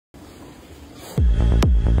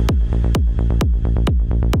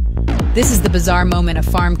This is the bizarre moment a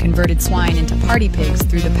farm converted swine into party pigs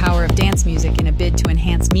through the power of dance music in a bid to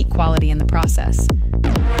enhance meat quality in the process.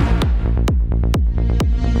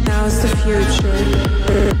 Now's the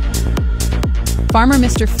future. Farmer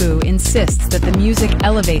Mr. Fu insists that the music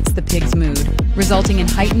elevates the pig's mood, resulting in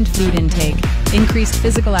heightened food intake, increased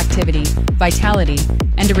physical activity, vitality,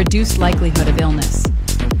 and a reduced likelihood of illness.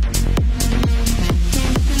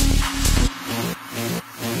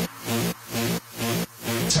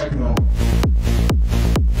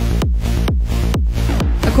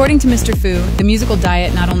 According to Mr. Fu, the musical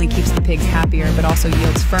diet not only keeps the pigs happier, but also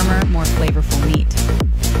yields firmer, more flavorful meat.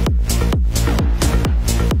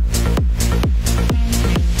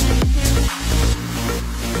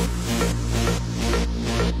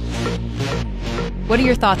 What are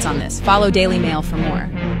your thoughts on this? Follow Daily Mail for more.